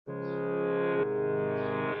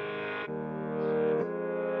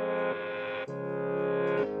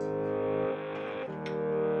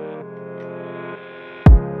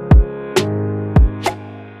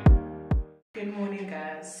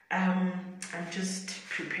just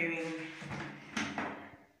preparing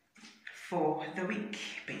for the week,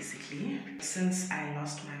 basically. Since I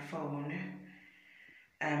lost my phone,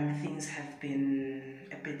 things have been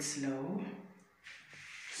a bit slow.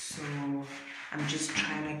 So I'm just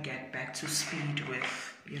trying to get back to speed with,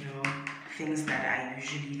 things that I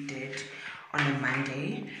usually did on a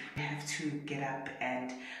Monday. You have to get up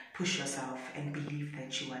and push yourself and believe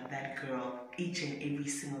that you are that girl each and every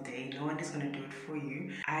single day. No one is going to do it for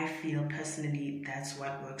you. I feel personally that's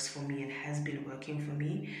what works for me and has been working for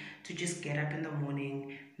me, to just get up in the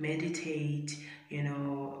morning, meditate,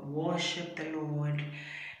 worship the Lord,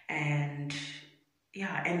 and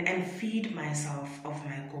and feed myself of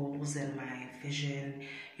my goals and my vision,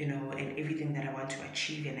 and everything that I want to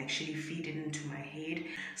achieve, and actually feed it into my head.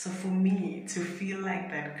 So for me to feel like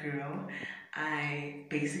that girl, I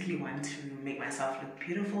basically want to make myself look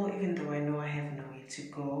beautiful, even though I know I have nowhere to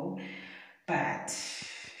go. But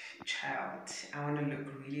child, I want to look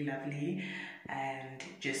really lovely and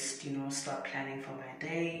just, start planning for my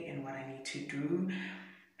day and what I need to do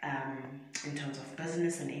in terms of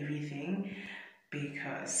business and everything,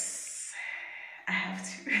 because I have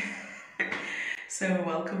to. So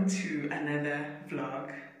welcome to another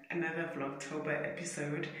Vlogtober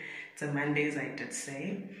episode. It's a Mondays, I did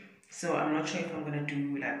say. So I'm not sure if I'm gonna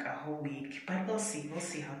do like a whole week, but we'll see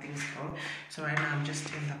how things go. So right now I'm just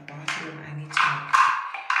in the bathroom. I need to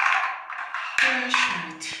brush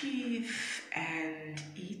my teeth and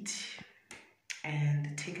eat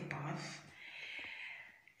and take a bath.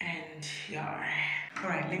 And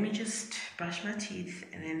alright, let me just brush my teeth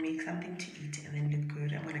and then make something to eat and then look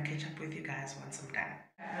good. I'm gonna catch up with you guys once I'm done.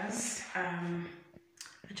 Guys,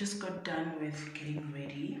 I just got done with getting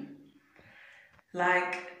ready.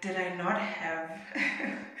 Like, did I not have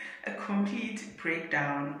a complete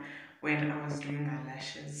breakdown when I was doing my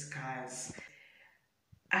lashes, guys?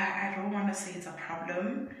 I don't want to say it's a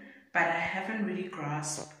problem, but I haven't really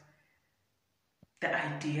grasped the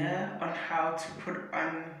idea on how to put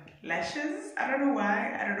on lashes. I don't know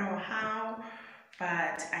why, I don't know how,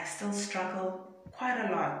 but I still struggle quite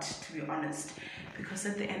a lot, to be honest, because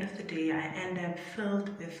at the end of the day I end up filled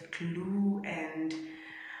with glue and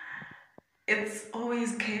it's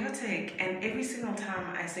always chaotic, and every single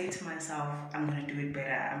time I say to myself, I'm gonna do it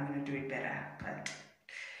better, but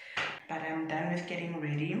I'm done with getting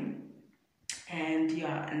ready. And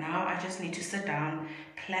now I just need to sit down,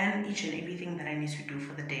 plan each and everything that I need to do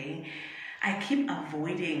for the day. I keep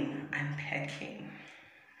avoiding unpacking.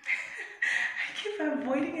 I keep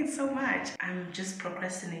avoiding it so much. I'm just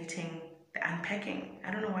procrastinating the unpacking.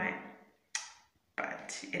 I don't know why,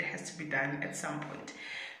 but it has to be done at some point.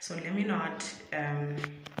 So let me not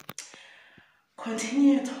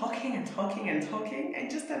continue talking and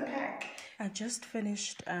just unpack. I just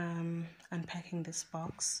finished unpacking this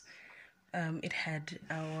box. It had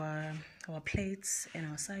our plates and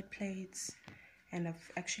our side plates, and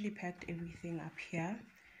I've actually packed everything up here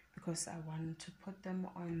because I want to put them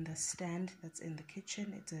on the stand that's in the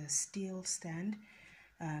kitchen. It's a steel stand,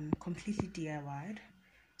 completely DIY'd.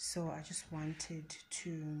 So I just wanted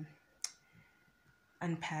to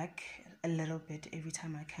unpack a little bit every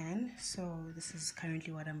time I can. So this is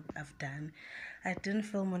currently what I've done. I didn't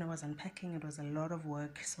film when I was unpacking. It was a lot of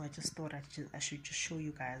work, so I just thought I should just show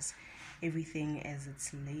you guys everything as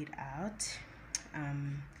it's laid out.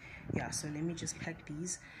 So let me just pack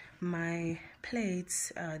these. My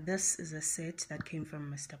plates, this is a set that came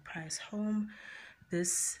from Mr. Price Home.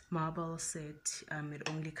 This marble set, it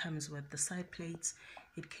only comes with the side plates.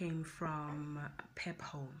 It came from Pep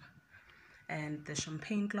Home. And the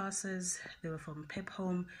champagne glasses, they were from Pep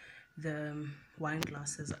Home. The wine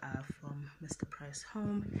glasses are from Mr. Price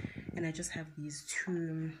Home. And I just have these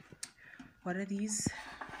two, what are these?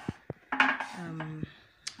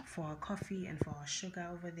 For our coffee and for our sugar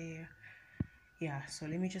over there. So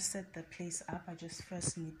let me just set the place up. I just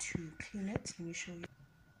first need to clean it. Let me show you.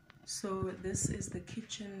 So this is the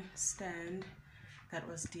kitchen stand that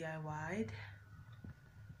was DIY'd.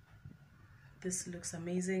 This looks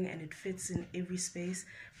amazing and it fits in every space.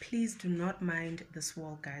 Please do not mind this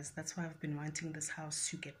wall, guys. That's why I've been wanting this house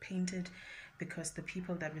to get painted, because the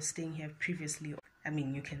people that were staying here previously,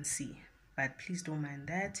 you can see, but please don't mind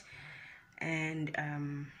that. And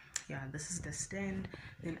this is the stand.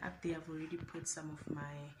 Then up there I've already put some of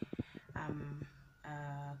my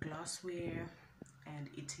glassware and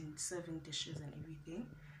serving dishes and everything.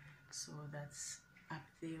 So that's up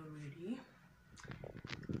there already.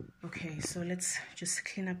 Okay, so let's just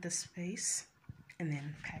clean up the space and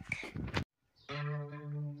then pack.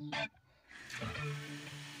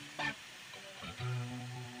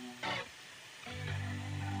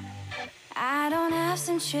 I don't have have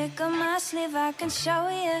some trick on my sleeve I can show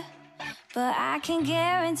you, but I can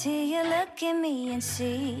guarantee you look at me and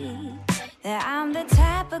see that I'm the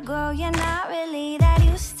type of girl you're not really that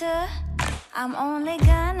used to. I'm only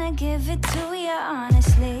gonna give it to you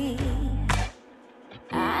honestly.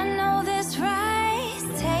 I know this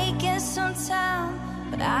ride's taking some time,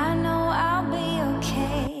 but I know I'll be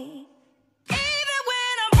okay. Even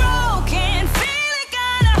when I'm broken, feeling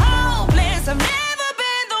kinda hopeless, I've never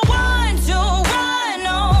been the one to run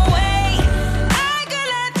away. I could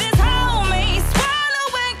let this hold me, swallow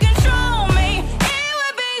and control me. It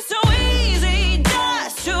would be so easy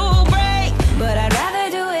just to break, but I'd rather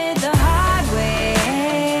do it the hard way.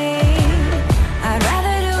 I'd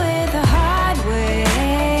rather do it the hard way.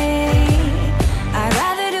 I'd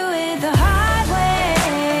rather do it the hard way.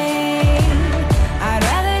 I'd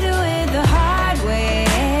rather do it the hard way.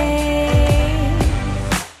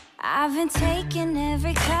 I've been taking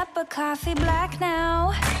every cup of coffee black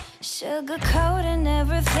now, sugarcoating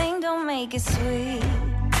everything, don't make it sweet.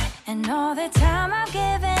 And all the time I've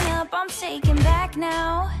given up, I'm taking back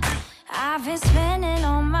now. I've been spending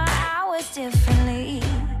all my hours differently,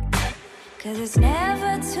 'cause it's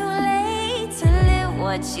never too late to live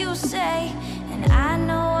what you say, and I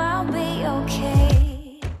know I'll be okay.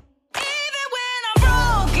 Even when I'm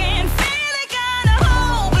broken, feeling kinda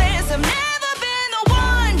hopeless, I've never been the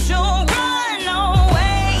one to run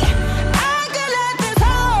away. I could let this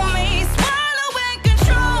hold me, swallow and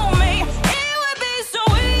control me. It would be so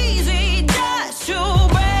easy just to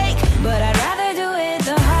break, but I'd rather do it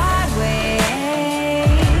the hard way.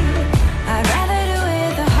 I'd rather do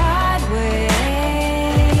it the hard way.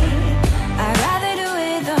 I'd rather do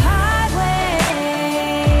it the hard way.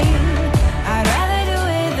 I'd rather do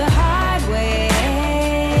it the hard way.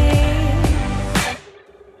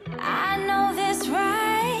 I know this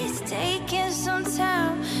ride's taking some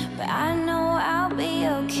time, but I know I'll be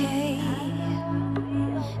okay.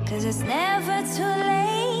 'Cause it's never too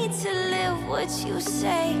late to live what you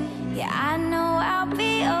say. Yeah, I know I'll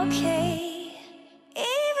be okay.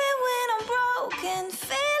 Even when I'm broken,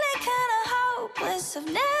 feeling kinda hopeless, I've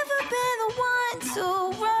never been the one to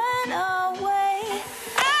run away.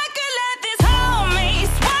 I could let this hold me,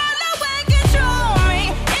 swallow and control me.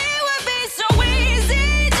 It would be so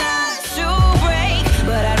easy just to break,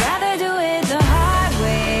 but I'd rather do it the hard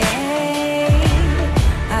way.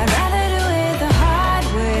 I'd rather do it the hard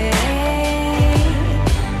way.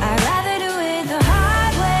 I'd rather do it the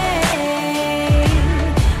hard way.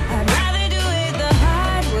 I'd rather do it the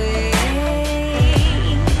hard way.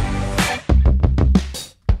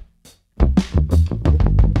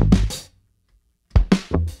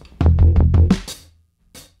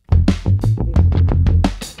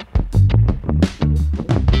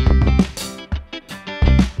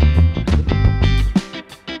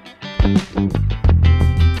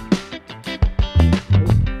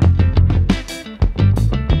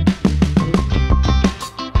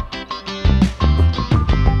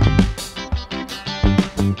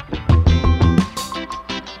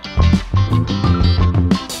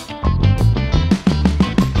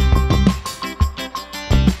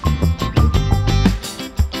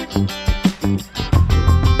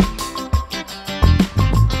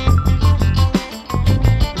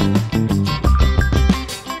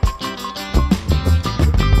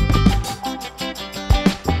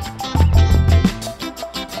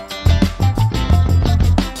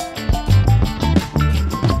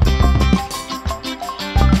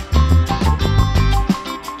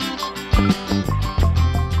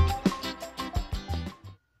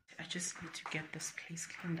 I just need to get this place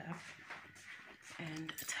cleaned up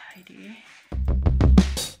and tidy.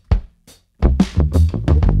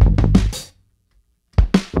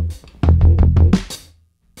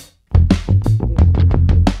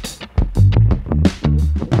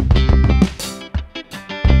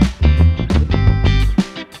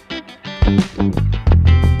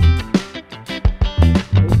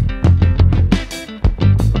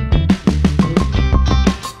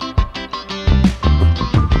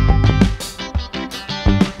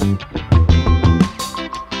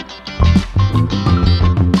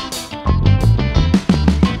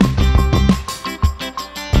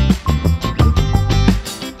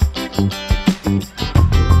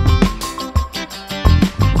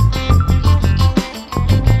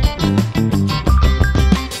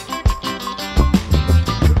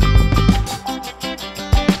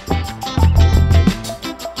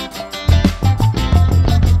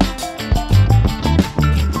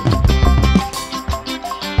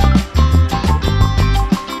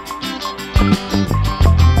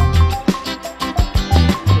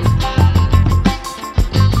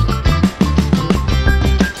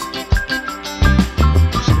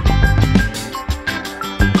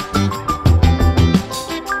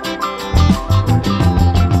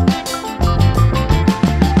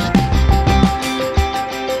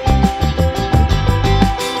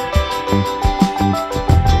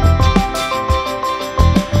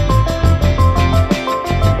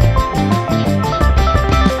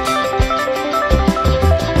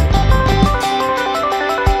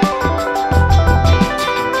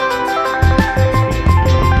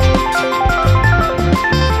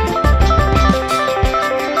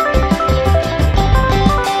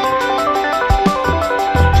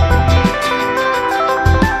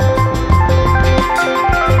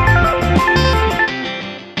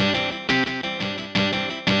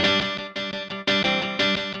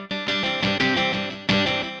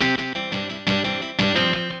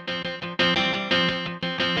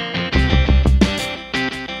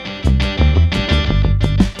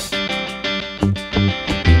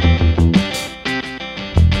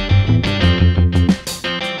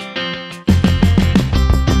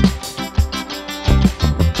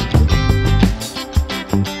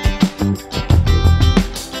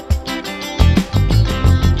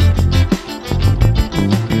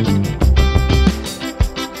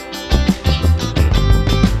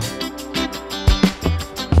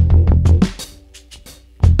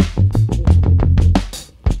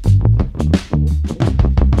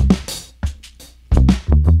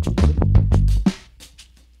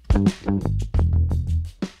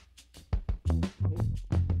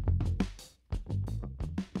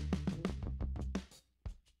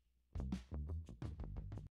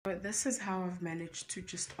 this is how I've managed to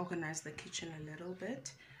just organize the kitchen a little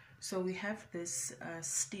bit. So we have this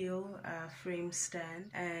steel frame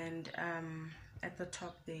stand, and at the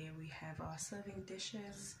top there we have our serving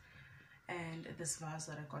dishes and this vase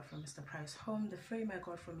that I got from Mr. Price Home. The frame I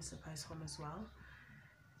got from Mr. Price Home as well.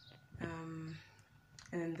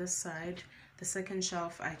 And this side, the second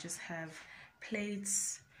shelf, I just have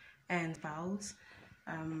plates and bowls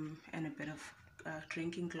and a bit of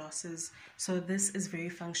drinking glasses. So this is very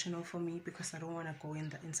functional for me because I don't want to go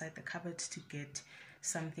inside the cupboard to get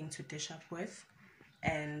something to dish up with,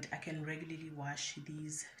 and I can regularly wash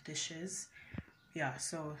these dishes. Yeah,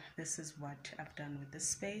 so this is what I've done with this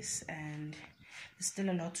space, and there's still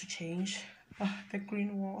a lot to change. Oh, the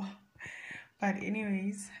green wall. But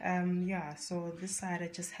anyways, yeah, so this side I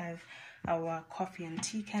just have our coffee and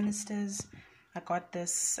tea canisters. I got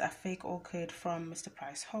this fake orchid from Mr.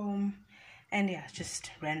 Price Home, and yeah, just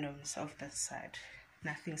randoms of this side.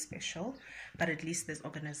 Nothing special, but at least there's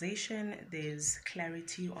organization, there's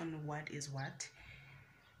clarity on what is what.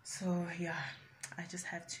 So yeah, I just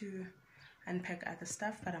have to unpack other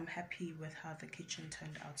stuff, but I'm happy with how the kitchen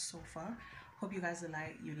turned out so far. Hope you guys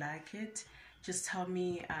like it. Just tell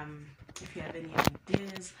me if you have any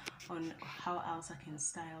ideas on how else I can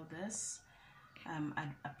style this.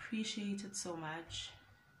 I'd appreciate it so much.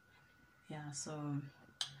 Yeah, so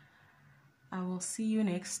I will see you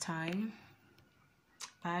next time.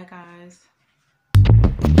 Bye guys.